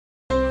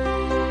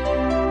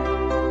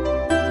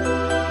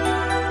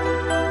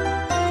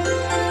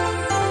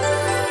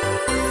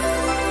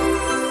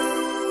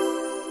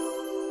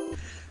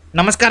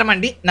నమస్కారం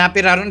అండి, నా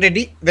పేరు Arun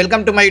Reddy.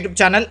 Welcome to my YouTube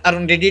channel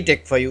Arun Reddy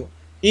tech for you.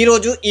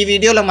 ఈరోజు ఈ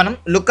వీడియోలో మనం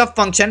లుకప్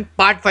ఫంక్షన్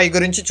పార్ట్ 5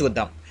 గురించి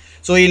చూద్దాం.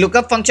 సో ఈ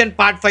లుకప్ ఫంక్షన్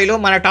పార్ట్ 5లో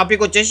మన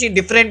టాపిక్ వచ్చేసి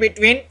different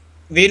between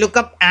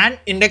VLOOKUP and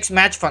index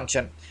match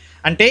function.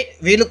 అంటే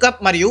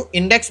వీలుకప్ మరియు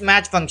ఇండెక్స్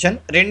మ్యాచ్ ఫంక్షన్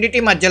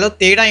రెండిటి మధ్యలో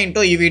తేడా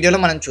ఏంటో ఈ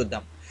వీడియోలో మనం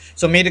చూద్దాం.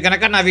 సో మీరు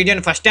కనుక నా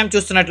వీడియోని ఫస్ట్ టైం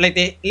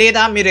చూస్తున్నట్లయితే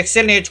లేదా మీరు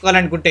ఎక్సెల్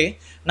నేర్చుకోవాలనుకుంటే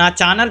నా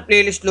ఛానల్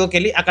ప్లేలిస్ట్లోకి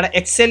వెళ్ళి అక్కడ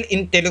ఎక్సెల్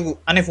ఇన్ తెలుగు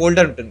అనే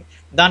ఫోల్డర్ ఉంటుంది.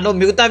 దానిలో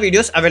మిగతా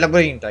వీడియోస్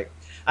అవైలబుల్ ఉంటాయి.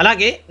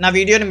 అలాగే నా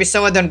వీడియోని మిస్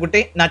అవ్వద్దు అనుకుంటే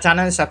నా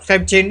ఛానల్ని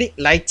సబ్స్క్రైబ్ చేయండి,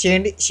 లైక్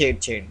చేయండి, షేర్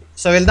చేయండి.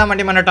 సో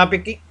వెళ్దామండి మన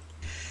టాపిక్కి.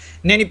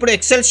 నేను ఇప్పుడు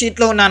ఎక్సెల్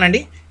షీట్లో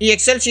ఉన్నానండి. ఈ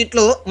ఎక్సెల్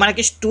షీట్లో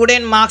మనకి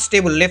స్టూడెంట్ మార్క్స్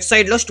టేబుల్, లెఫ్ట్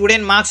సైడ్లో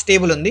స్టూడెంట్ మార్క్స్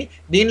టేబుల్ ఉంది.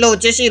 దీనిలో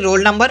వచ్చేసి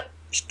roll number,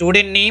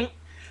 student name,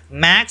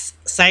 maths,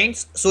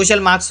 science,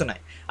 social marks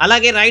ఉన్నాయి.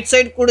 అలాగే రైట్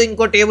సైడ్ కూడా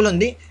ఇంకో టేబుల్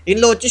ఉంది.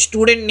 ఇందులో వచ్చి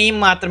స్టూడెంట్ నేమ్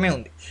మాత్రమే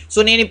ఉంది. సో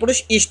నేను ఇప్పుడు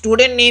ఈ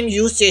స్టూడెంట్ నేమ్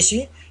యూజ్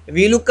చేసి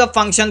వీలుకప్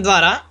ఫంక్షన్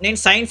ద్వారా నేను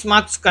సైన్స్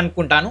మార్క్స్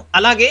కనుక్కుంటాను.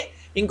 అలాగే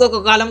ఇంకొక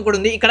కాలం కూడా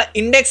ఉంది, ఇక్కడ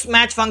ఇండెక్స్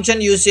మ్యాచ్ ఫంక్షన్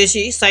యూజ్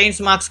చేసి సైన్స్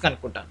మార్క్స్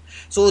కనుక్కుంటాను.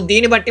 సో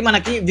దీన్ని బట్టి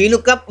మనకి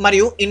వీలుకప్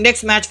మరియు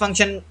ఇండెక్స్ మ్యాచ్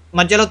ఫంక్షన్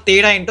మధ్యలో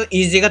తేడా ఏంటో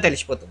ఈజీగా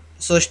తెలిసిపోతుంది.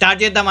 సో స్టార్ట్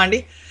చేద్దామండి.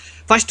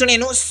 ఫస్ట్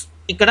నేను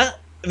ఇక్కడ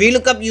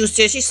వీలుకప్ యూజ్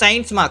చేసి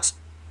సైన్స్ మార్క్స్,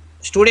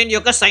 స్టూడెంట్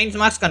యొక్క సైన్స్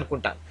మార్క్స్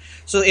కనుక్కుంటాను.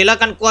 సో ఎలా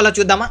కనుక్కోవాలో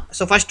చూద్దామా.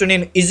 సో ఫస్ట్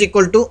నేను ఈజ్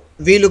ఈక్వల్ టు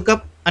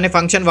వీలుకప్ అనే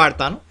ఫంక్షన్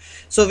వాడతాను.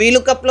 సో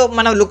వీలుకప్లో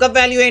మన లుకప్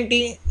వాల్యూ ఏంటి?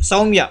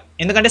 సౌమ్య.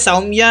 ఎందుకంటే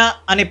సౌమ్య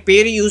అనే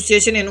పేరు యూజ్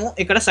చేసి నేను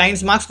ఇక్కడ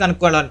సైన్స్ మార్క్స్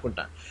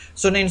కనుక్కోవాలనుకుంటాను.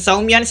 సో నేను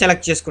సౌమ్యాని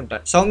సెలెక్ట్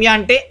చేసుకుంటాను. సౌమ్య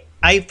అంటే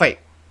I5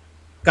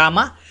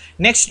 కామా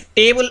నెక్స్ట్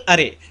టేబుల్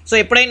అరే. సో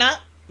ఎప్పుడైనా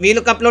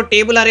వీలుకప్లో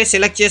టేబుల్ అరే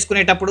సెలెక్ట్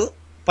చేసుకునేటప్పుడు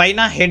పైన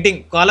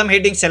హెడ్డింగ్, కాలం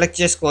హెడ్డింగ్ సెలెక్ట్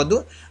చేసుకోవద్దు.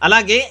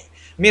 అలాగే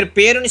మీరు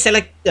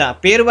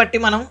పేరు బట్టి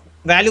మనం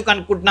వాల్యూ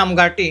కనుక్కుంటున్నాం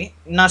కాబట్టి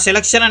నా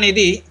సెలెక్షన్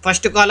అనేది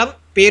ఫస్ట్ కాలం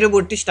పేరు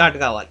బట్టి స్టార్ట్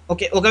కావాలి.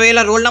 ఓకే, ఒకవేళ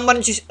రోల్ నెంబర్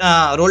నుంచి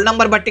రోల్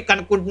నెంబర్ బట్టి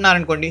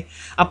కనుక్కుంటున్నారనుకోండి,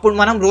 అప్పుడు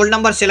మనం రోల్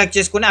నెంబర్ సెలెక్ట్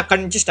చేసుకుని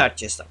అక్కడి నుంచి స్టార్ట్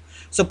చేస్తాం.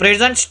 So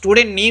present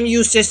student name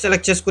use చేసి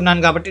సెలెక్ట్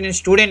చేసుకున్నాను కాబట్టి నేను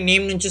స్టూడెంట్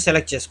నేమ్ నుంచి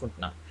సెలెక్ట్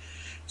చేసుకుంటున్నాను.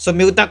 సో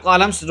మిగతా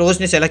కాలమ్స్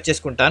రోస్ని సెలెక్ట్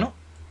చేసుకుంటాను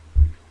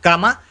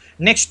కామా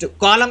నెక్స్ట్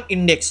కాలం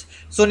ఇండెక్స్.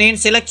 సో నేను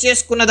సెలెక్ట్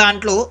చేసుకున్న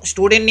దాంట్లో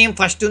స్టూడెంట్ నేమ్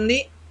ఫస్ట్ ఉంది,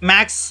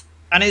 మ్యాథ్స్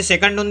అనేది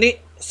సెకండ్ ఉంది,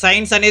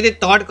 సైన్స్ అనేది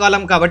థర్డ్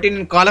కాలం కాబట్టి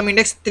నేను కాలం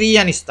ఇండెక్స్ 3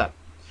 అని ఇస్తాను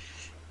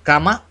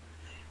కామా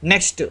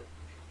నెక్స్ట్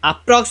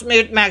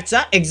అప్రాక్సిమేట్ మ్యాచా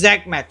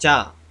ఎగ్జాక్ట్ మ్యాచా.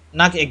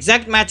 నాకు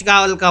ఎగ్జాక్ట్ మ్యాచ్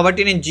కావాలి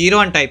కాబట్టి నేను 0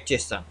 అని టైప్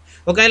చేస్తాను.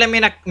 ఒకవేళ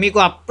మీకు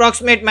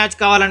అప్రాక్సిమేట్ మ్యాచ్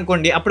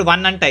కావాలనుకోండి అప్పుడు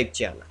 1 అని టైప్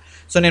చేయాలి.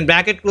 సో నేను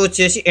బ్రాకెట్ క్లోజ్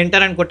చేసి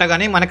ఎంటర్ అని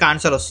కొట్టగానే మనకు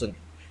ఆన్సర్ వస్తుంది.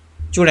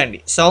 చూడండి,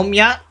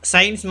 సౌమ్య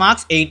సైన్స్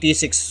మార్క్స్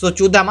 86. సో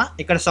చూద్దామా,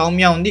 ఇక్కడ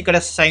సౌమ్య ఉంది, ఇక్కడ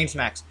సైన్స్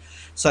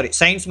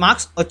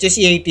మార్క్స్ వచ్చేసి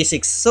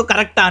 86. సో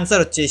కరెక్ట్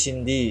ఆన్సర్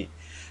వచ్చేసింది.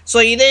 సో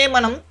ఇదే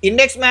మనం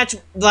ఇండెక్స్ మ్యాచ్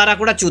ద్వారా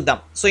కూడా చూద్దాం.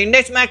 సో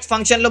ఇండెక్స్ మ్యాచ్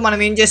ఫంక్షన్లో మనం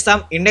ఏం చేస్తాం,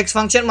 ఇండెక్స్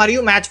ఫంక్షన్ మరియు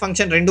మ్యాచ్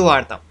ఫంక్షన్ రెండు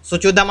వాడతాం. సో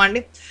చూద్దామా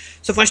అండి.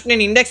 సో ఫస్ట్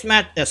నేను ఇండెక్స్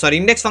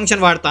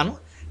ఫంక్షన్ వాడతాను.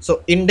 సో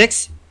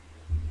ఇండెక్స్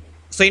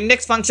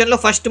ఫంక్షన్లో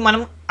ఫస్ట్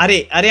మనం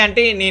అరే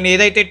అంటే నేను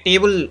ఏదైతే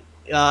టేబుల్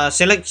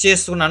సెలెక్ట్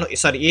చేస్తున్నాను,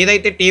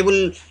 ఏదైతే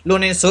టేబుల్లో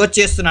నేను సర్చ్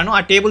చేస్తున్నానో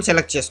ఆ టేబుల్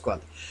సెలెక్ట్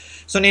చేసుకోవాలి.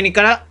 సో నేను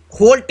ఇక్కడ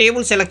హోల్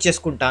టేబుల్ సెలెక్ట్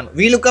చేసుకుంటాను.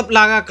 వీలుకప్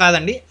లాగా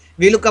కాదండి.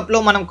 వీలుకప్లో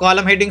మనం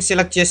కాలం హెడ్డింగ్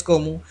సెలెక్ట్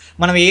చేసుకోము.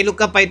 మనం ఏ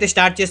లుకప్ అయితే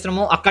స్టార్ట్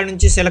చేస్తున్నామో అక్కడ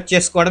నుంచి సెలెక్ట్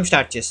చేసుకోవడం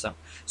స్టార్ట్ చేస్తాం.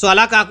 సో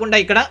అలా కాకుండా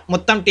ఇక్కడ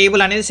మొత్తం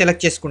టేబుల్ అనేది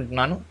సెలెక్ట్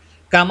చేసుకుంటున్నాను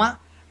కామా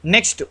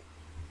నెక్స్ట్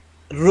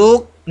రో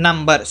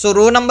నంబర్. సో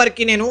రో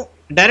నెంబర్కి నేను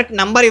డైరెక్ట్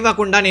నంబర్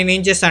ఇవ్వకుండా నేను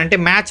ఏం చేస్తానంటే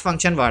మ్యాచ్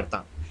ఫంక్షన్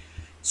వాడతాను.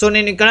 సో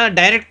నేను ఇక్కడ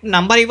డైరెక్ట్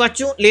నంబర్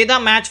ఇవ్వచ్చు లేదా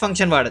మ్యాచ్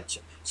ఫంక్షన్ వాడచ్చు.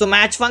 సో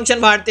మ్యాచ్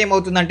ఫంక్షన్ వాడితే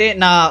ఏమవుతుందంటే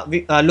నా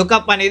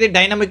లుకప్ అనేది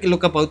డైనమిక్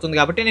లుకప్ అవుతుంది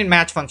కాబట్టి నేను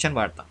మ్యాచ్ ఫంక్షన్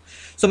వాడతాను.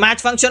 సో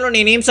మ్యాచ్ ఫంక్షన్లో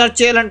నేను ఏం సెర్చ్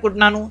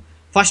చేయాలనుకుంటున్నాను,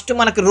 ఫస్ట్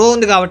మనకు రో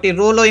ఉంది కాబట్టి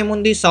రోలో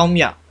ఏముంది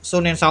సౌమ్య. సో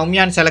నేను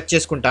సౌమ్యాని సెలెక్ట్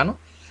చేసుకుంటాను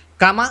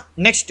కామా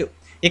నెక్స్ట్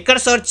ఎక్కడ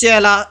సెర్చ్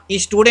చేయాలా, ఈ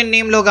స్టూడెంట్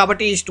నేమ్లో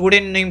కాబట్టి ఈ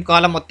స్టూడెంట్ నేమ్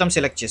కాలం మొత్తం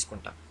సెలెక్ట్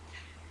చేసుకుంటాను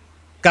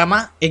కామా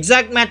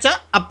ఎగ్జాక్ట్ మ్యాచా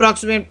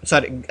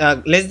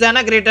లెస్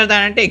దానా గ్రేటర్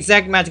దాన్ అంటే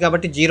ఎగ్జాక్ట్ మ్యాచ్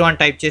కాబట్టి 0 అని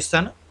టైప్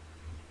చేస్తాను,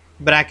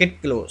 బ్రాకెట్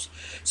క్లోజ్.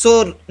 సో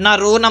నా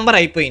రో నెంబర్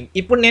అయిపోయింది.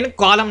 ఇప్పుడు నేను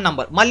కాలం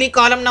నెంబర్, మళ్ళీ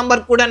కాలం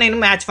నెంబర్ కూడా నేను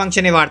మ్యాచ్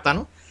ఫంక్షనే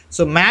వాడతాను.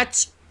 So match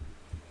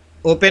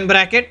open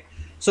bracket,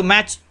 so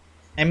match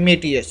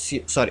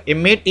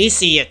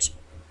MATCH.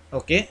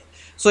 Okay,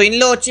 so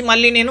ఇందులో వచ్చి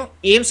మళ్ళీ నేను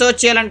ఏం సర్చ్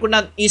చేయాలనుకున్నా,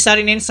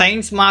 ఈసారి నేను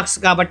సైన్స్ మార్క్స్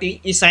కాబట్టి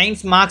ఈ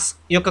సైన్స్ మార్క్స్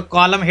యొక్క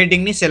కాలం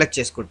హెడ్డింగ్ని సెలెక్ట్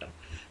చేసుకుంటాను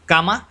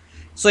కామా.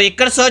 సో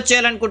ఎక్కడ సర్చ్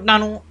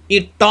చేయాలనుకుంటున్నాను, ఈ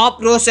టాప్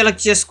రో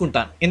సెలెక్ట్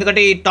చేసుకుంటాను.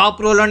 ఎందుకంటే ఈ టాప్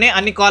రోలోనే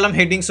అన్ని కాలం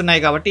హెడ్డింగ్స్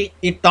ఉన్నాయి కాబట్టి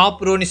ఈ టాప్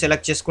రోని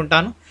సెలెక్ట్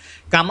చేసుకుంటాను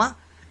comma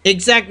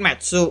exact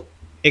match. So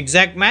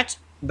exact match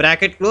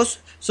bracket close.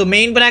 So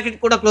main bracket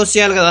కూడా క్లోజ్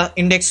చేయాలి కదా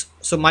ఇండెక్స్.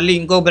 సో మళ్ళీ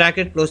ఇంకో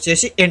బ్రాకెట్ క్లోజ్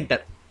చేసి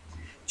ఎంటర్.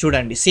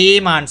 చూడండి,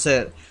 సేమ్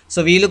ఆన్సర్. సో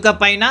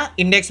వీలుకప్ అయినా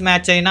ఇండెక్స్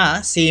మ్యాచ్ అయినా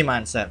సేమ్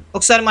ఆన్సర్.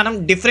 ఒకసారి మనం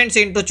డిఫరెన్స్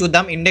ఏంటో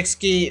చూద్దాం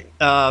ఇండెక్స్కి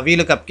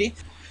వీలుకప్కి.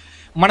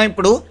 మనం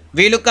ఇప్పుడు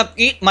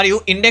వీలుకప్కి మరియు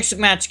ఇండెక్స్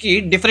మ్యాచ్కి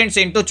డిఫరెన్స్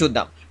ఏంటో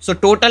చూద్దాం. సో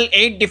టోటల్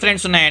 8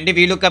 డిఫరెన్స్ ఉన్నాయండి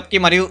వీలుకప్కి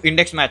మరియు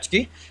ఇండెక్స్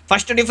మ్యాచ్కి.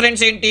 ఫస్ట్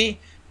డిఫరెన్స్ ఏంటి,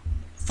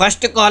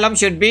 first column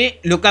should be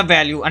lookup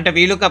value, అంటే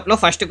VLOOKUPలో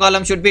first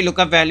column should be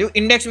lookup value.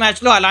 Index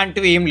మ్యాచ్లో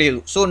అలాంటివి ఏం లేదు.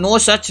 So no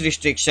such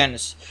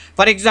restrictions.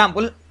 For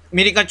example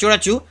మీరు ఇక్కడ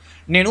చూడొచ్చు,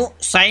 నేను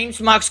సైన్స్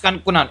మార్క్స్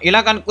కనుక్కున్నాను. ఇలా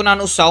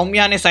కనుక్కున్నాను,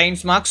 సౌమ్య అనే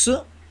సైన్స్ మార్క్స్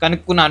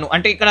కనుక్కున్నాను.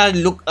 అంటే ఇక్కడ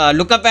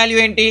లుకప్ వాల్యూ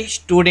ఏంటి,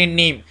 student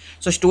name.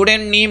 So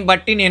student name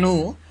బట్టి నేను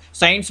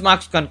సైన్స్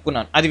మార్క్స్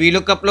కనుక్కున్నాను. అది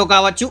VLOOKUPలో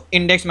కావచ్చు,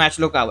 ఇండెక్స్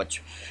మ్యాచ్లో కావచ్చు.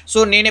 సో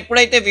నేను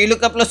ఎప్పుడైతే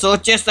VLOOKUPలో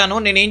సర్చ్ చేస్తానో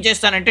నేను ఏం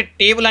చేస్తానంటే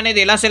టేబుల్ అనేది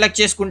ఎలా సెలెక్ట్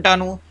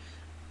చేసుకుంటాను,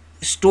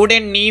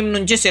 స్టూడెంట్ నేమ్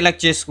నుంచి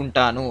సెలెక్ట్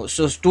చేసుకుంటాను.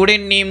 సో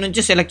స్టూడెంట్ నేమ్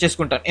నుంచి సెలెక్ట్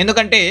చేసుకుంటాను,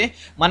 ఎందుకంటే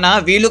మన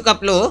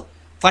VLOOKUPలో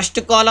ఫస్ట్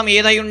కాలం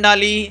ఏదై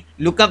ఉండాలి,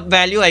 లుకప్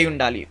వాల్యూ అయి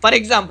ఉండాలి. ఫర్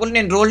ఎగ్జాంపుల్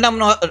నేను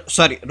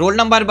రోల్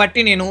నెంబర్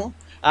బట్టి నేను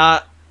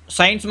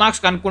సైన్స్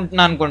మార్క్స్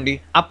కనుక్కుంటున్నాను అనుకోండి,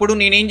 అప్పుడు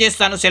నేనేం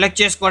చేస్తాను, సెలెక్ట్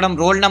చేసుకోవడం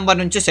రోల్ నెంబర్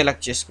నుంచి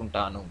సెలెక్ట్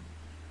చేసుకుంటాను.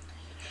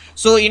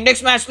 సో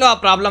ఇండెక్స్ మ్యాచ్లో ఆ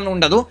ప్రాబ్లం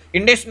ఉండదు.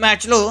 ఇండెక్స్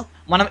మ్యాచ్లో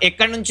మనం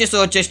ఎక్కడి నుంచి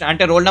సర్చ్ చేసినా,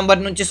 అంటే రోల్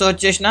నెంబర్ నుంచి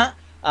సర్చ్ చేసినా,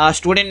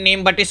 స్టూడెంట్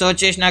నేమ్ బట్టి సర్చ్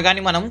చేసినా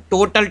కానీ మనం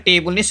టోటల్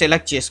టేబుల్ని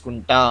సెలెక్ట్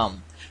చేసుకుంటాం.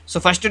 సో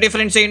ఫస్ట్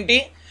డిఫరెన్స్ ఏంటి,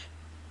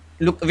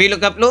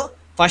 VLOOKUPలో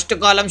first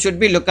column should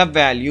be lookup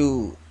value.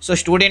 So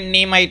student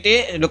name అయితే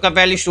లుకప్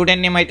వాల్యూ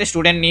స్టూడెంట్ నేమ్ అయితే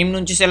స్టూడెంట్ నేమ్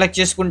నుంచి సెలెక్ట్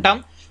చేసుకుంటాం,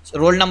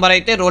 రోల్ నెంబర్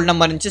అయితే రోల్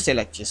నెంబర్ నుంచి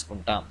సెలెక్ట్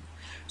చేసుకుంటాం.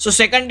 సో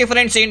సెకండ్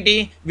డిఫరెన్స్ ఏంటి,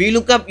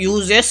 VLOOKUP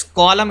యూజెస్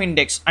కాలమ్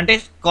ఇండెక్స్, అంటే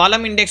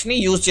కాలమ్ ఇండెక్స్ని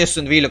యూజ్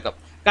చేస్తుంది VLOOKUP.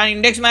 కానీ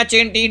ఇండెక్స్ మ్యాచ్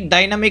ఏంటి,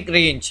 డైనమిక్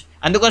రేంజ్.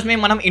 అందుకోసమే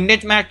మనం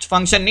ఇండెక్స్ మ్యాచ్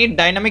ఫంక్షన్ని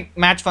డైనమిక్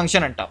మ్యాచ్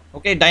ఫంక్షన్ అంటాం.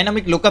 ఓకే,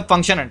 డైనమిక్ లుకప్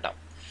ఫంక్షన్ అంటాం.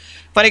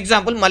 ఫర్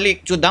ఎగ్జాంపుల్ మళ్ళీ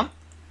చూద్దాం.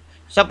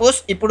 సపోజ్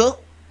ఇప్పుడు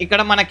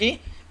ఇక్కడ మనకి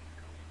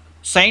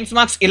సైన్స్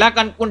మార్క్స్ ఇలా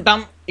కనుక్కుంటాం.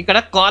 ఇక్కడ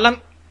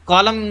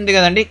కాలం ఉంది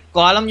కదండి,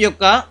 కాలం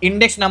యొక్క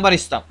ఇండెక్స్ నెంబర్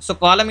ఇస్తాం. సో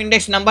కాలం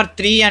ఇండెక్స్ నెంబర్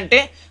 3 అంటే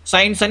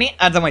సైన్స్ అని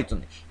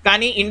అర్థమవుతుంది.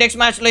 కానీ ఇండెక్స్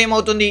మ్యాచ్లో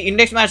ఏమవుతుంది,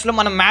 ఇండెక్స్ మ్యాచ్లో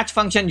మనం మ్యాచ్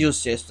ఫంక్షన్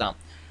యూజ్ చేస్తాం.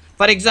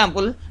 ఫర్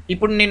ఎగ్జాంపుల్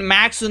ఇప్పుడు నేను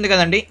మ్యాథ్స్ ఉంది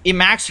కదండి, ఈ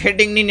మ్యాథ్స్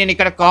హెడ్డింగ్ని నేను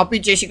ఇక్కడ కాపీ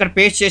చేసి ఇక్కడ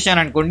పేస్ట్ చేశాను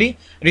అనుకోండి,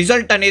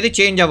 రిజల్ట్ అనేది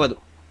చేంజ్ అవ్వదు.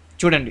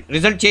 చూడండి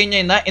రిజల్ట్ చేంజ్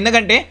అయిందా,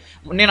 ఎందుకంటే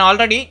నేను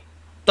ఆల్రెడీ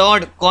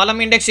థర్డ్ కాలమ్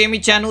ఇండెక్స్ ఏమి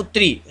ఇచ్చాను,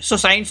 3. So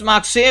science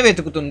మార్క్సే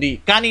వెతుకుతుంది.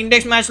 కానీ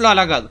ఇండెక్స్ మ్యాథ్స్లో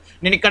అలా కాదు.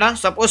 నేను ఇక్కడ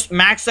సపోజ్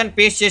మ్యాథ్స్ అని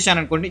పేస్ట్ చేశాను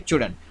అనుకోండి,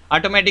 చూడండి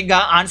ఆటోమేటిక్గా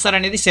ఆన్సర్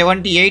అనేది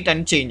 78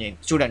 అని చేంజ్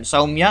అయింది. చూడండి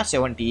సౌమ్య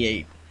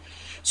 78.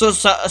 సో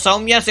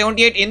సౌమ్య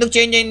 78 ఎందుకు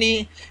చేంజ్ అయింది,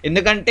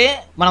 ఎందుకంటే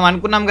మనం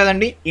అనుకున్నాం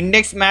కదండి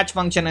ఇండెక్స్ మ్యాచ్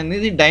ఫంక్షన్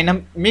అనేది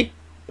dynamic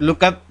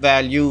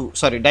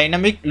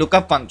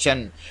lookup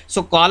function. So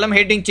column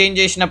heading change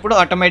చేసినప్పుడు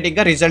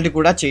ఆటోమేటిక్గా రిజల్ట్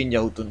కూడా చేంజ్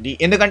అవుతుంది.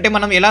 ఎందుకంటే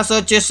మనం ఎలా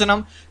సర్చ్ చేస్తున్నాం,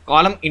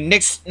 కాలమ్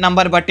ఇండెక్స్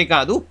నెంబర్ బట్టి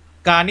కాదు,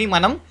 కానీ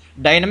మనం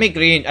డైనమిక్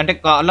రేంజ్ అంటే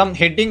కాలమ్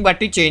హెడ్డింగ్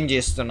బట్టి చేంజ్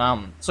చేస్తున్నాం.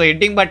 సో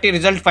హెడ్డింగ్ బట్టి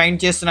రిజల్ట్ ఫైండ్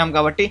చేస్తున్నాం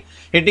కాబట్టి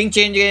హెడ్డింగ్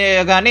చేంజ్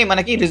చేయగానే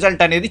మనకి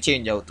రిజల్ట్ అనేది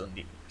చేంజ్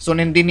అవుతుంది. సో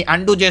నేను దీన్ని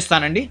అండూ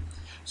చేస్తానండి.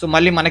 సో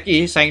మళ్ళీ మనకి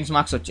సైన్స్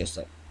మార్క్స్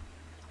వచ్చేస్తాయి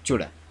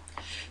చూడండి.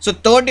 సో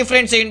థర్డ్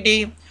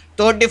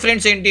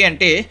డిఫరెన్స్ ఏంటి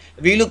అంటే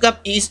VLOOKUP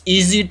is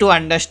easy to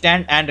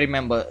understand and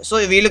remember. So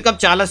VLOOKUP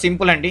చాలా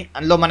సింపుల్ అండి.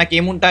 అందులో మనకి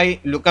ఏముంటాయి,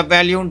 లుకప్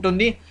వాల్యూ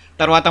ఉంటుంది,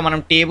 తర్వాత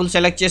మనం టేబుల్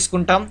సెలెక్ట్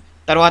చేసుకుంటాం,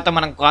 తర్వాత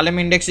మనం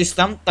కాలమ్ ఇండెక్స్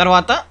ఇస్తాం,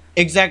 తర్వాత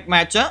ఎగ్జాక్ట్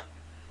మ్యాచ్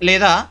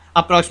లేదా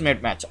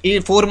అప్రాక్సిమేట్ మ్యాచ్, ఈ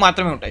 4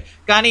 మాత్రమే ఉంటాయి.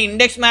 కానీ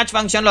ఇండెక్స్ మ్యాచ్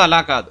ఫంక్షన్లో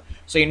అలా కాదు.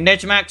 సో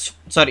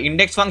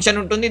ఇండెక్స్ ఫంక్షన్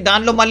ఉంటుంది,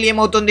 దానిలో మళ్ళీ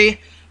ఏమవుతుంది,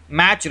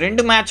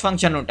 రెండు మ్యాచ్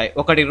ఫంక్షన్ ఉంటాయి,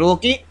 ఒకటి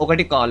రోకి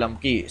ఒకటి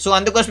కాలంకి. సో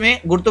అందుకోసమే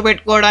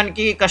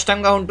గుర్తుపెట్టుకోవడానికి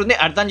కష్టంగా ఉంటుంది,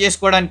 అర్థం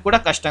చేసుకోవడానికి కూడా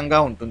కష్టంగా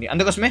ఉంటుంది.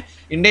 అందుకోసమే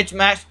index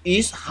match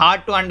is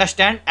hard to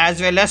understand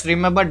as well as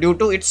remember due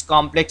to it's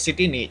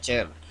complexity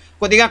nature.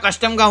 కొద్దిగా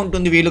కష్టంగా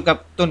ఉంటుంది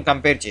VLOOKUPతో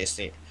కంపేర్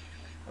చేస్తే.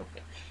 ఓకే,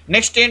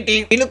 నెక్స్ట్ ఏంటి,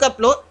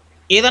 VLOOKUPలో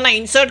ఏదైనా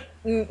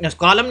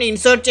కాలమ్ని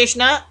ఇన్సర్ట్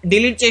చేసినా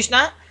డిలీట్ చేసినా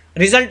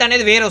రిజల్ట్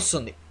అనేది వేరే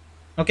వస్తుంది.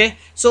 ఓకే,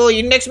 సో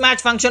ఇండెక్స్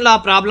మ్యాచ్ ఫంక్షన్లో ఆ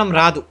ప్రాబ్లం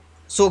రాదు.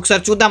 సో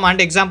ఒకసారి చూద్దామా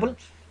అంటే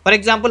ఫర్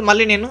ఎగ్జాంపుల్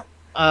మళ్ళీ నేను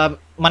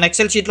మన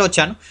ఎక్సెల్ షీట్లో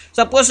వచ్చాను.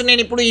 సపోజ్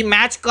నేను ఇప్పుడు ఈ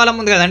మ్యాచ్ కాలమ్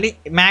ఉంది కదండి,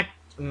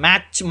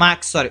 మ్యాక్స్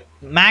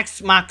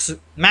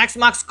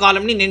మార్క్స్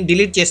కాలమ్ని నేను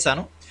డిలీట్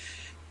చేస్తాను.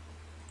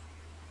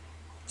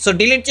 సో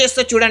డిలీట్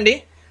చేస్తే చూడండి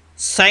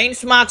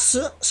సైన్స్ మార్క్స్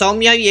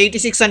సౌమ్య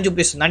 86 అని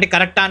చూపిస్తుంది, అంటే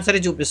కరెక్ట్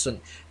ఆన్సరే చూపిస్తుంది.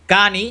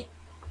 కానీ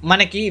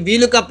మనకి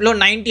VLOOKUPలో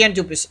 90 అని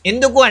చూపిస్తుంది.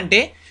 ఎందుకు అంటే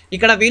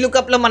ఇక్కడ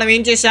VLOOKUPలో మనం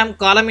ఏం చేసాం,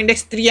 కాలమ్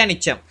ఇండెక్స్ 3 అని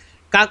ఇచ్చాం.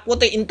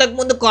 కాకపోతే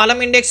ఇంతకుముందు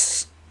కాలమ్ ఇండెక్స్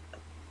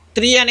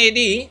 3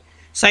 అనేది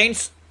సైన్స్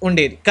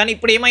ఉండేది. కానీ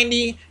ఇప్పుడు ఏమైంది,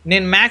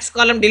 నేను మ్యాథ్స్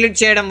కాలం డిలీట్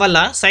చేయడం వల్ల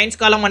సైన్స్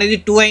కాలం అనేది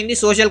 2 అయింది,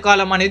 సోషల్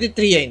కాలం అనేది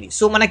 3 అయింది.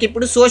 సో మనకి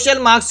ఇప్పుడు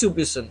సోషల్ మార్క్స్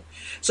చూపిస్తుంది.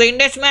 సో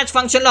ఇండెక్స్ మ్యాచ్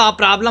ఫంక్షన్లో ఆ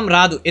ప్రాబ్లం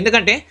రాదు,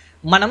 ఎందుకంటే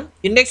మనం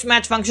ఇండెక్స్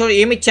మ్యాచ్ ఫంక్షన్లో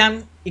ఏమి ఇచ్చాం,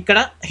 ఇక్కడ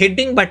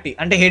హెడ్డింగ్ బట్టి,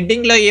 అంటే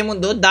హెడ్డింగ్లో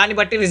ఏముందో దాన్ని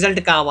బట్టి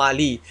రిజల్ట్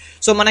కావాలి.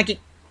 సో మనకి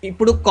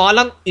ఇప్పుడు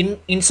కాలం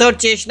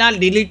ఇన్సర్ట్ చేసినా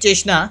డిలీట్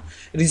చేసినా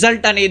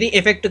రిజల్ట్ అనేది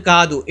ఎఫెక్ట్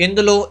కాదు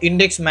ఎందులో,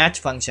 ఇండెక్స్ మ్యాచ్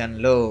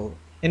ఫంక్షన్లో,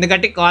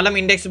 ఎందుకంటే కాలం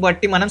ఇండెక్స్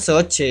బట్టి మనం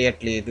సర్చ్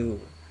చేయట్లేదు.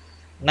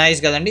 నైస్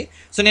కదండి.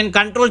 సో నేను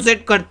Ctrl+Z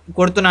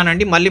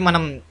కొడుతున్నానండి, మళ్ళీ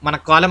మన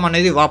కాలం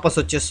అనేది వాపస్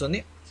వచ్చేస్తుంది.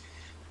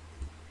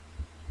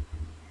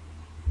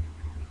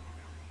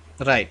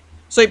 రైట్.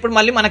 సో ఇప్పుడు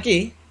మళ్ళీ మనకి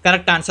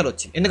కరెక్ట్ ఆన్సర్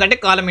వచ్చింది, ఎందుకంటే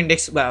కాలం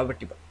ఇండెక్స్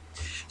బట్టి.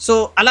 సో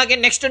అలాగే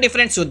నెక్స్ట్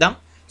డిఫరెన్స్ చూద్దాం.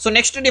 సో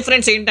నెక్స్ట్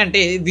డిఫరెన్స్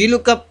ఏంటంటే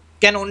VLOOKUP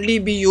can only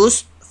be use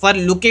for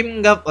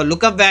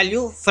lookup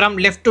value from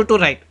left to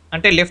right.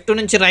 అంటే లెఫ్ట్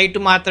నుంచి రైట్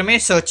మాత్రమే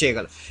సెర్చ్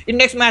చేయగలరు.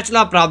 ఇండెక్స్ మ్యాచ్లో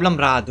ఆ ప్రాబ్లం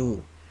రాదు.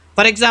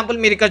 ఫర్ ఎగ్జాంపుల్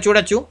మీరు ఇక్కడ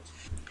చూడొచ్చు,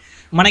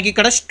 మనకి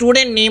ఇక్కడ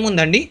స్టూడెంట్ నేమ్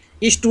ఉందండి.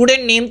 ఈ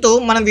స్టూడెంట్ నేమ్తో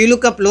మనం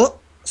వీలుకప్లో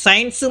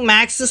సైన్స్,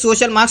 మ్యాథ్స్,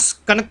 సోషల్ మార్క్స్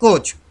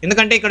కనుక్కోవచ్చు.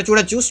 ఎందుకంటే ఇక్కడ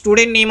చూడొచ్చు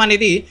స్టూడెంట్ నేమ్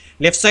అనేది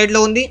లెఫ్ట్ సైడ్లో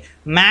ఉంది,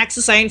 మ్యాథ్స్,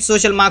 సైన్స్,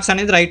 సోషల్ మార్క్స్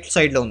అనేది రైట్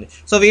సైడ్లో ఉంది.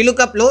 సో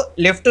వీలుకప్లో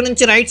లెఫ్ట్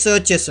నుంచి రైట్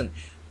సెర్చ్ చేస్తుంది.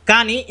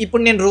 కానీ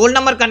ఇప్పుడు నేను రోల్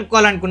నెంబర్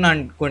కనుక్కోవాలనుకున్నాను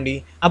అనుకోండి,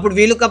 అప్పుడు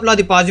వీలుకప్లో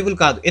అది పాసిబుల్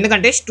కాదు.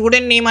 ఎందుకంటే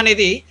స్టూడెంట్ నేమ్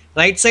అనేది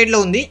రైట్ సైడ్లో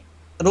ఉంది,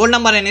 రోల్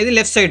నెంబర్ అనేది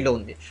లెఫ్ట్ సైడ్లో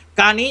ఉంది.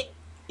 కానీ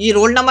ఈ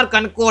రోల్ నెంబర్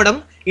కనుక్కోవడం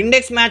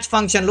ఇండెక్స్ మ్యాచ్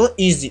ఫంక్షన్లో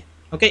ఈజీ.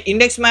 ఓకే,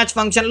 ఇండెక్స్ మ్యాచ్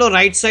ఫంక్షన్లో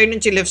రైట్ సైడ్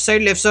నుంచి లెఫ్ట్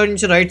సైడ్, లెఫ్ట్ సైడ్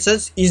నుంచి రైట్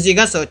సైడ్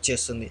ఈజీగా సెర్చ్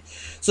చేస్తుంది.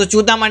 సో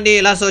చూద్దామండి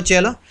ఎలా సెర్చ్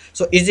చేయాలో.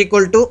 So is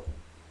equal to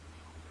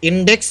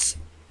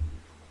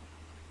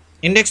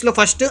ఇండెక్స్లో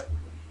first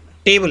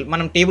table,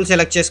 మనం టేబుల్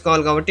సెలెక్ట్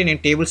చేసుకోవాలి కాబట్టి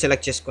నేను టేబుల్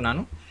సెలెక్ట్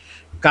చేసుకున్నాను.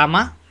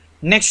 కామా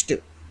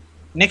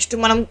నెక్స్ట్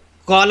మనం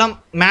కాలం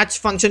మ్యాచ్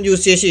ఫంక్షన్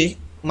యూజ్ చేసి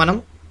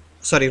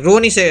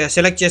రోని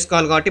సెలెక్ట్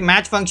చేసుకోవాలి కాబట్టి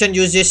మ్యాచ్ ఫంక్షన్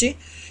యూజ్ చేసి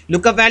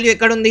లుకప్ వాల్యూ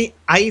ఎక్కడుంది,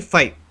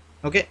 I5.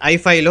 ఓకే,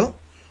 I5లో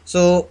సో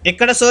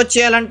ఎక్కడ సెర్చ్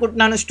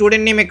చేయాలనుకుంటున్నాను,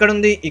 స్టూడెంట్ నేమ్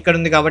ఎక్కడుంది, ఇక్కడ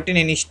ఉంది కాబట్టి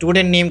నేను ఈ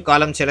స్టూడెంట్ నేమ్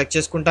కాలం సెలెక్ట్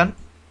చేసుకుంటాను.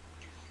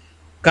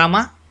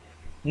 కామా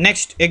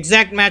నెక్స్ట్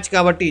ఎగ్జాక్ట్ మ్యాచ్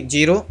కాబట్టి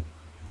 0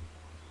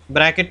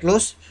 బ్రాకెట్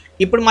క్లోజ్.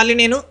 ఇప్పుడు మళ్ళీ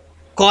నేను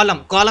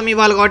కాలం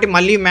ఇవ్వాలి కాబట్టి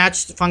మళ్ళీ మ్యాచ్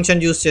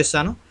ఫంక్షన్ యూజ్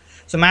చేస్తాను.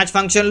 సో మ్యాచ్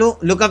ఫంక్షన్లో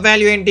లుకప్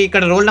వాల్యూ ఏంటి,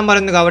 ఇక్కడ రోల్ నెంబర్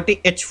ఉంది కాబట్టి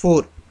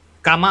H4.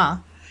 కామా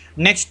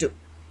నెక్స్ట్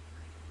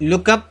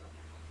లుకప్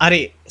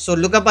అరే. సో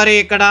లుకప్ అరే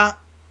ఇక్కడ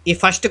ఈ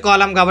ఫస్ట్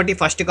కాలం కాబట్టి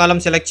ఫస్ట్ కాలం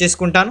సెలెక్ట్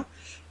చేసుకుంటాను.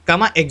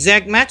 Comma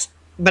exact match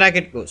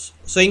bracket close.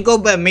 So ఇంకో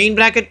మెయిన్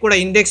బ్రాకెట్ కూడా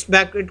ఇండెక్స్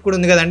బ్రాకెట్ కూడా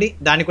ఉంది కదండి,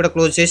 దాన్ని కూడా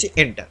క్లోజ్ చేసి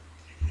ఎంటర్.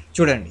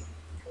 చూడండి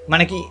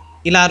మనకి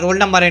ఇలా రోల్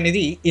నెంబర్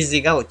అనేది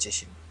ఈజీగా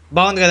వచ్చేసింది.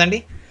 బాగుంది కదండి.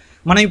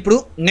 మనం ఇప్పుడు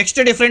నెక్స్ట్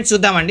డిఫరెన్స్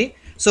చూద్దామండి.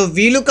 సో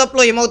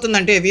వీలుకప్లో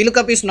ఏమవుతుందంటే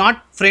VLOOKUP is not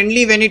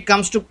friendly when it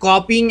comes to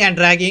copying and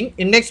dragging.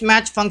 Index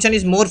match function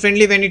is more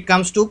friendly when it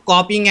comes to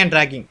copying and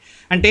dragging.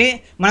 అంటే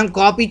మనం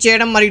కాపీ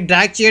చేయడం మరియు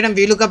డ్రాగ్ చేయడం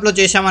వీలుకప్లో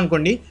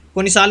చేసామనుకోండి,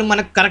 కొన్నిసార్లు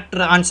మనకు కరెక్ట్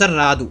ఆన్సర్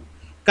రాదు.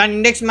 కానీ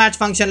ఇండెక్స్ మ్యాచ్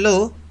ఫంక్షన్లో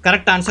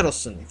కరెక్ట్ ఆన్సర్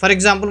వస్తుంది. ఫర్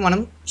ఎగ్జాంపుల్ మనం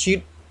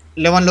షీట్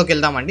 11లోకి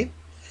వెళ్దామండి.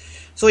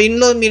 సో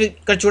ఇందులో మీరు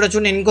ఇక్కడ చూడొచ్చు,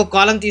 నేను ఇంకో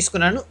కాలం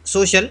తీసుకున్నాను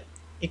సోషల్,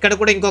 ఇక్కడ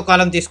కూడా ఇంకో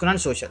కాలం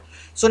తీసుకున్నాను సోషల్.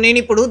 సో నేను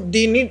ఇప్పుడు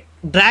దీన్ని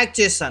డ్రాగ్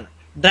చేస్తాను.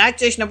 డ్రాగ్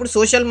చేసినప్పుడు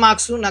సోషల్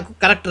మార్క్స్ నాకు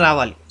కరెక్ట్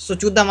రావాలి. సో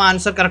చూద్దాం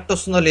ఆన్సర్ కరెక్ట్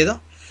వస్తుందో లేదో.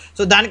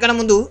 సో దానికన్నా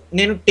ముందు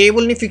నేను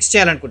టేబుల్ని ఫిక్స్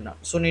చేయాలనుకుంటున్నాను.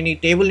 సో నేను ఈ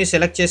టేబుల్ని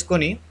సెలెక్ట్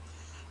చేసుకొని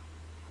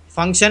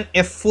ఫంక్షన్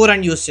F4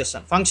 అని యూజ్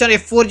చేస్తాను. ఫంక్షన్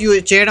F4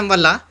 చేయడం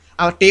వల్ల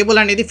ఆ టేబుల్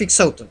అనేది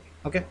ఫిక్స్ అవుతుంది.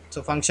 ఓకే, సో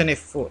ఫంక్షన్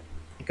F4,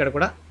 ఇక్కడ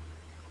కూడా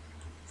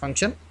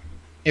function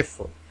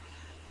F4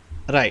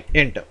 right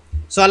enter.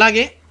 So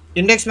అలాగే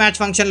ఇండెక్స్ మ్యాచ్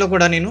ఫంక్షన్లో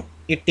కూడా నేను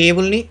ఈ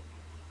టేబుల్ని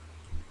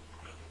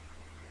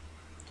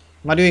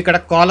మరియు ఇక్కడ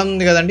కాలం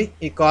ఉంది కదండి,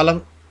 ఈ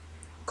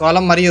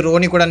కాలం మరియు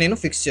రోని కూడా నేను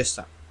ఫిక్స్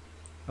చేస్తాను.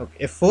 Okay,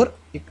 F4.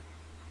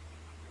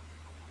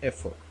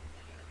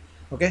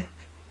 ఓకే,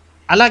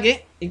 అలాగే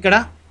ఇక్కడ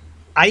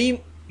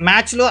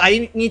మ్యాచ్లో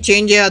ఐని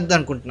చేంజ్ చేయొద్దు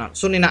అనుకుంటున్నాను.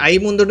 సో నేను ఐ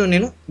ముందు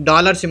నేను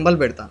డాలర్ సింబల్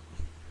పెడతాను.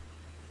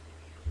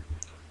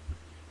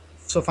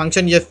 సో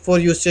ఫంక్షన్ F4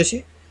 యూజ్ చేసి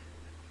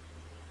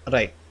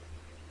రైట్.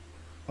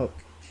 ఓకే,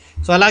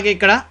 సో అలాగే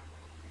ఇక్కడ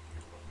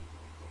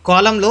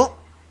కాలంలో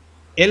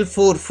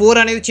L4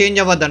 అనేది చేంజ్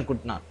అవ్వద్దు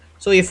అనుకుంటున్నాను.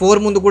 సో ఈ 4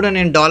 ముందు కూడా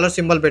నేను డాలర్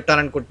సింబల్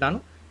పెట్టాలనుకుంటున్నాను.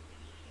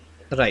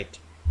 Right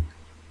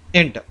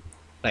enter.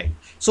 రైట్.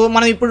 సో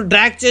మనం ఇప్పుడు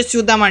డ్రాగ్ చేసి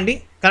చూద్దామండి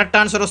కరెక్ట్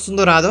ఆన్సర్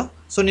వస్తుందో రాదో.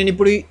 సో నేను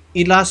ఇప్పుడు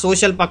ఇలా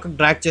సోషల్ పక్కకు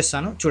డ్రాగ్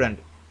చేస్తాను,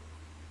 చూడండి.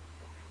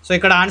 సో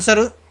ఇక్కడ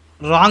ఆన్సర్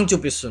రాంగ్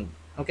చూపిస్తుంది.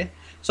 ఓకే,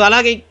 సో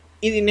అలాగే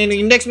ఇది నేను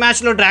ఇండెక్స్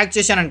మ్యాచ్లో డ్రాగ్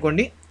చేశాను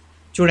అనుకోండి,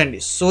 చూడండి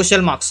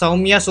social marks,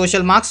 Soumya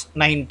social marks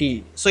 90.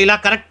 So ఇలా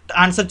కరెక్ట్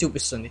ఆన్సర్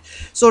చూపిస్తుంది.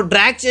 సో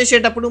డ్రాగ్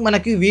చేసేటప్పుడు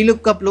మనకి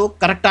వీలుకప్లో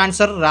కరెక్ట్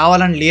ఆన్సర్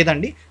రావాలని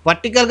లేదండి.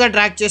 వర్టికల్గా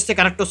డ్రాగ్ చేస్తే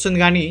కరెక్ట్ వస్తుంది,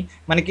 కానీ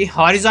మనకి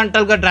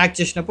హారిజాంటల్గా డ్రాగ్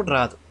చేసినప్పుడు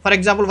రాదు. ఫర్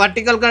ఎగ్జాంపుల్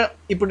వర్టికల్గా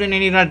ఇప్పుడు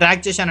నేను ఇలా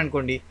డ్రాగ్ చేశాను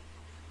అనుకోండి,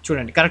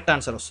 చూడండి కరెక్ట్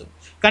ఆన్సర్ వస్తుంది.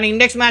 కానీ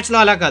ఇండెక్స్ మ్యాచ్లో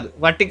అలా కాదు,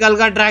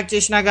 వర్టికల్గా డ్రాగ్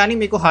చేసినా కానీ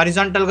మీకు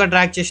హారిజాంటల్గా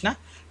డ్రాగ్ చేసినా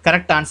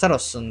కరెక్ట్ ఆన్సర్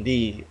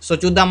వస్తుంది. సో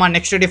చూద్దామా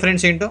నెక్స్ట్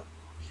డిఫరెన్స్ ఏంటో.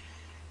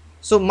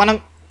 సో మనం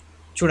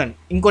చూడండి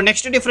ఇంకో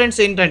నెక్స్ట్ డిఫరెన్స్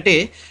ఏంటంటే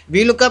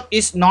VLOOKUP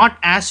is not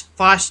as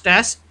fast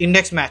as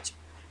index match,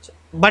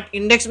 but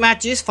index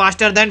match is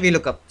faster than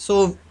VLOOKUP. So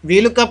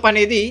VLOOKUP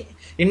అనేది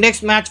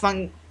ఇండెక్స్ మ్యాచ్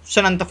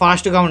ఫంక్షన్ అంత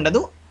ఫాస్ట్గా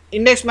ఉండదు,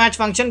 ఇండెక్స్ మ్యాచ్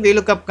ఫంక్షన్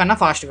VLOOKUP కన్నా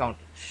ఫాస్ట్గా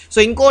ఉంటుంది. సో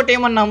ఇంకోటి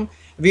ఏమన్నాం,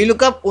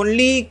 VLOOKUP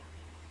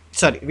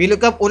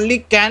only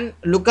can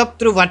lookup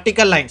through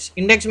vertical lines,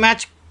 index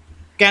match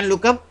can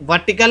lookup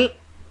vertical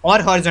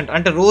are horizontal,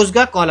 అంటే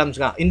రోస్గా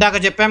కాలమ్స్గా. ఇందాక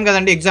చెప్పాం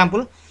కదండి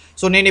ఎగ్జాంపుల్.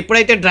 సో నేను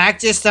ఎప్పుడైతే డ్రాగ్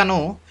చేస్తానో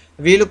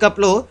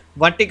VLOOKUPలో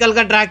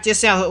వర్టికల్గా డ్రాగ్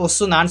చేస్తే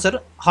వస్తుంది ఆన్సర్,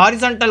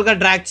 హారిజాంటల్గా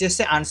డ్రాగ్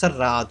చేస్తే ఆన్సర్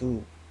రాదు.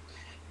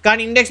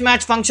 కానీ ఇండెక్స్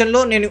మ్యాచ్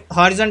ఫంక్షన్లో నేను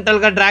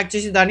హారిజాంటల్గా డ్రాగ్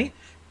చేసి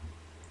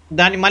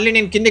దాన్ని మళ్ళీ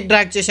నేను కిందికి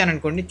డ్రాగ్ చేశాను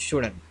అనుకోండి,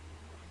 చూడండి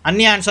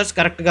అన్ని ఆన్సర్స్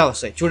కరెక్ట్గా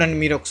వస్తాయి. చూడండి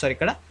మీరు ఒకసారి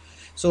ఇక్కడ.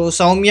 So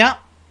Soumya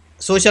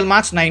social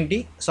marks 90,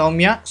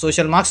 Soumya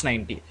social marks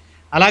 90.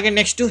 అలాగే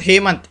next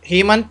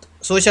Hemant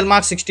social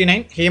marks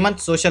 69,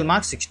 Hemant social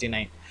marks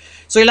 69.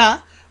 So ఇలా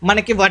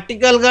మనకి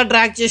వర్టికల్గా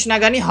డ్రాగ్ చేసినా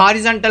కానీ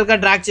హారిజాంటల్గా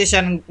డ్రాగ్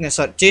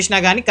చేసినా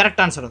కానీ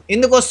కరెక్ట్ ఆన్సర్.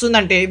 ఎందుకు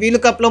వస్తుందంటే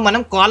వీలుకప్లో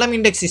మనం కాలం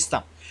ఇండెక్స్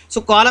ఇస్తాం. సో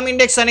కాలం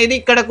ఇండెక్స్ అనేది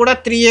ఇక్కడ కూడా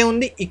 3A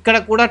ఉంది, ఇక్కడ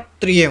కూడా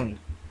 3A ఉంది,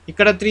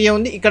 ఇక్కడ 3A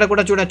ఉంది, ఇక్కడ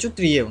కూడా చూడొచ్చు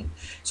 3A ఉంది.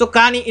 సో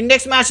కానీ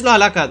ఇండెక్స్ మ్యాచ్లో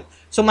అలా కాదు.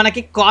 సో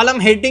మనకి కాలం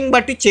హెడ్డింగ్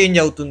బట్టి చేంజ్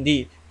అవుతుంది,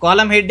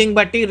 కాలం హెడ్డింగ్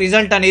బట్టి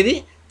రిజల్ట్ అనేది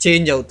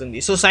చేంజ్ అవుతుంది.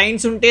 సో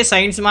సైన్స్ ఉంటే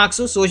సైన్స్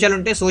మార్క్స్, సోషల్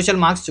ఉంటే సోషల్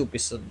మార్క్స్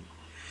చూపిస్తుంది.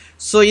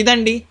 సో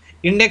ఇదండి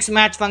ఇండెక్స్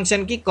మ్యాచ్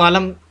ఫంక్షన్కి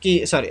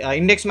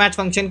ఇండెక్స్ మ్యాచ్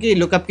ఫంక్షన్కి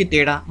లుకప్కి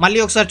తేడా. మళ్ళీ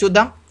ఒకసారి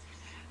చూద్దాం.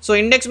 సో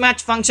ఇండెక్స్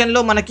మ్యాచ్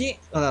ఫంక్షన్లో మనకి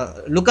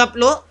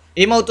లుకప్లో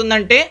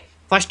ఏమవుతుందంటే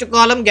ఫస్ట్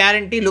కాలం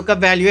గ్యారంటీ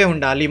లుకప్ వాల్యూయే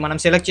ఉండాలి. మనం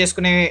సెలెక్ట్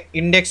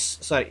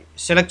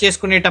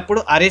చేసుకునేటప్పుడు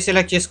అరే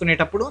సెలెక్ట్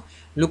చేసుకునేటప్పుడు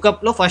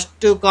లుకప్లో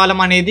ఫస్ట్ కాలం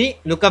అనేది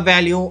లుకప్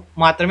వాల్యూ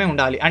మాత్రమే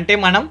ఉండాలి. అంటే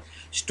మనం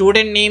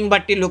స్టూడెంట్ నేమ్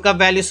బట్టి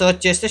లుకప్ వాల్యూ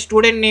సెర్చ్ చేస్తే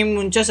స్టూడెంట్ నేమ్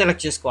నుంచే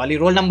సెలెక్ట్ చేసుకోవాలి,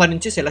 రోల్ నెంబర్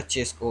నుంచి సెలెక్ట్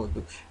చేసుకోవద్దు.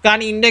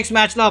 కానీ ఇండెక్స్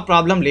మ్యాచ్లో ఆ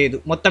ప్రాబ్లం లేదు,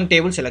 మొత్తం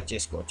టేబుల్ సెలెక్ట్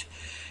చేసుకోవచ్చు.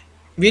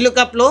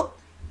 వీలుకప్లో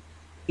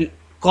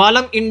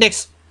కాలం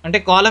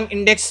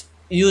ఇండెక్స్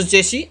యూజ్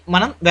చేసి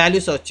మనం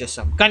వాల్యూ సెర్చ్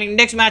చేస్తాం. కానీ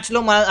ఇండెక్స్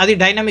మ్యాచ్లో అది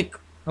డైనమిక్.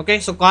 ఓకే,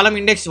 సో కాలం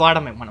ఇండెక్స్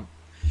వాడమే మనం,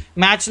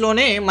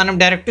 మ్యాచ్లోనే మనం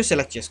డైరెక్ట్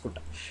సెలెక్ట్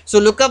చేసుకుంటాం. సో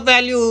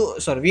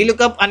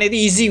వీలుకప్ అనేది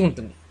ఈజీగా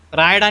ఉంటుంది,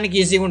 రాయడానికి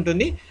ఈజీగా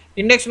ఉంటుంది.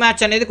 ఇండెక్స్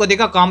మ్యాచ్ అనేది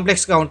కొద్దిగా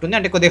కాంప్లెక్స్గా ఉంటుంది,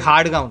 అంటే కొద్దిగా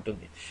హార్డ్గా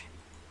ఉంటుంది.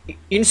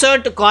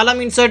 కాలం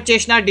ఇన్సర్ట్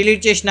చేసినా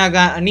డిలీట్ చేసినా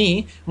కానీ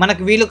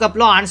మనకు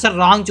వీలుకప్లో ఆన్సర్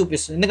రాంగ్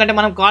చూపిస్తుంది, ఎందుకంటే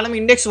మనం కాలం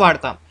ఇండెక్స్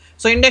వాడతాం.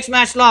 సో ఇండెక్స్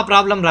మ్యాచ్లో ఆ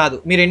ప్రాబ్లం రాదు.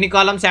 మీరు ఎన్ని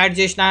కాలమ్స్ యాడ్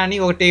చేసినా అని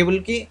ఒక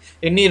టేబుల్కి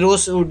ఎన్ని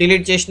రోస్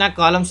డిలీట్ చేసినా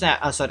కాలమ్స్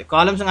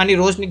కానీ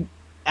రోస్ని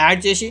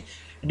యాడ్ చేసి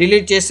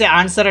డిలీట్ చేస్తే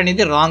ఆన్సర్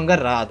అనేది రాంగ్గా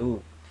రాదు.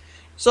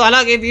 సో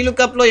అలాగే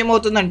వీలుకప్లో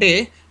ఏమవుతుందంటే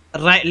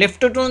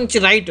లెఫ్ట్ నుంచి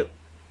రైట్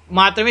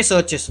మాత్రమే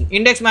సెర్చ్ చేస్తుంది.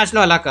 ఇండెక్స్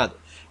మ్యాచ్లో అలా కాదు.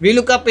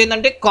 వీలుకప్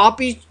ఏంటంటే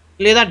కాపీ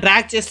లేదా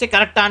డ్రాగ్ చేస్తే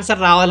కరెక్ట్ ఆన్సర్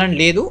రావాలని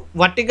లేదు,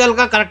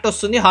 వర్టికల్గా కరెక్ట్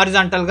వస్తుంది,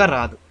 హారిజాంటల్గా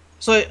రాదు.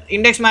 సో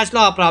ఇండెక్స్ మ్యాచ్లో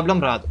ఆ ప్రాబ్లం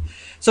రాదు.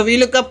 సో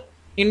వీలుకప్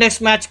ఇండెక్స్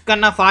మ్యాచ్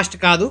కన్నా ఫాస్ట్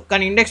కాదు,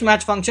 కానీ ఇండెక్స్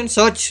మ్యాచ్ ఫంక్షన్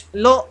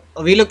సర్చ్లో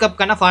వీలుకప్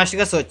కన్నా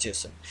ఫాస్ట్గా సర్చ్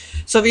చేస్తుంది.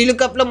 సో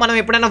వీలుకప్లో మనం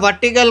ఎప్పుడైనా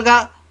వర్టికల్గా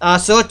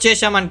సర్చ్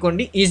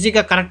చేసామనుకోండి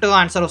ఈజీగా కరెక్ట్గా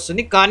ఆన్సర్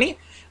వస్తుంది. కానీ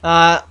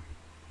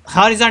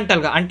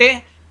హారిజాంటల్గా అంటే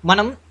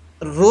మనం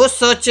రోస్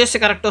సర్చ్ చేస్తే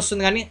కరెక్ట్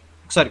వస్తుంది, కానీ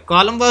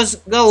కాలం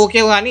వైజ్గా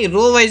ఓకే, కానీ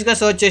రో వైజ్గా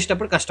సర్చ్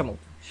చేసేటప్పుడు కష్టం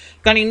అవుతుంది.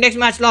 కానీ ఇండెక్స్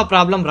మ్యాచ్లో ఆ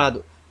ప్రాబ్లం రాదు.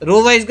 రో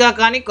వైజ్గా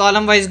కానీ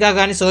కాలం వైజ్గా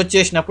కానీ సర్చ్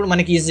చేసినప్పుడు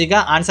మనకి ఈజీగా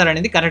ఆన్సర్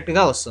అనేది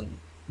కరెక్ట్గా వస్తుంది.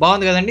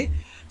 బాగుంది కదండి.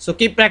 So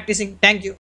keep practising. Thank you.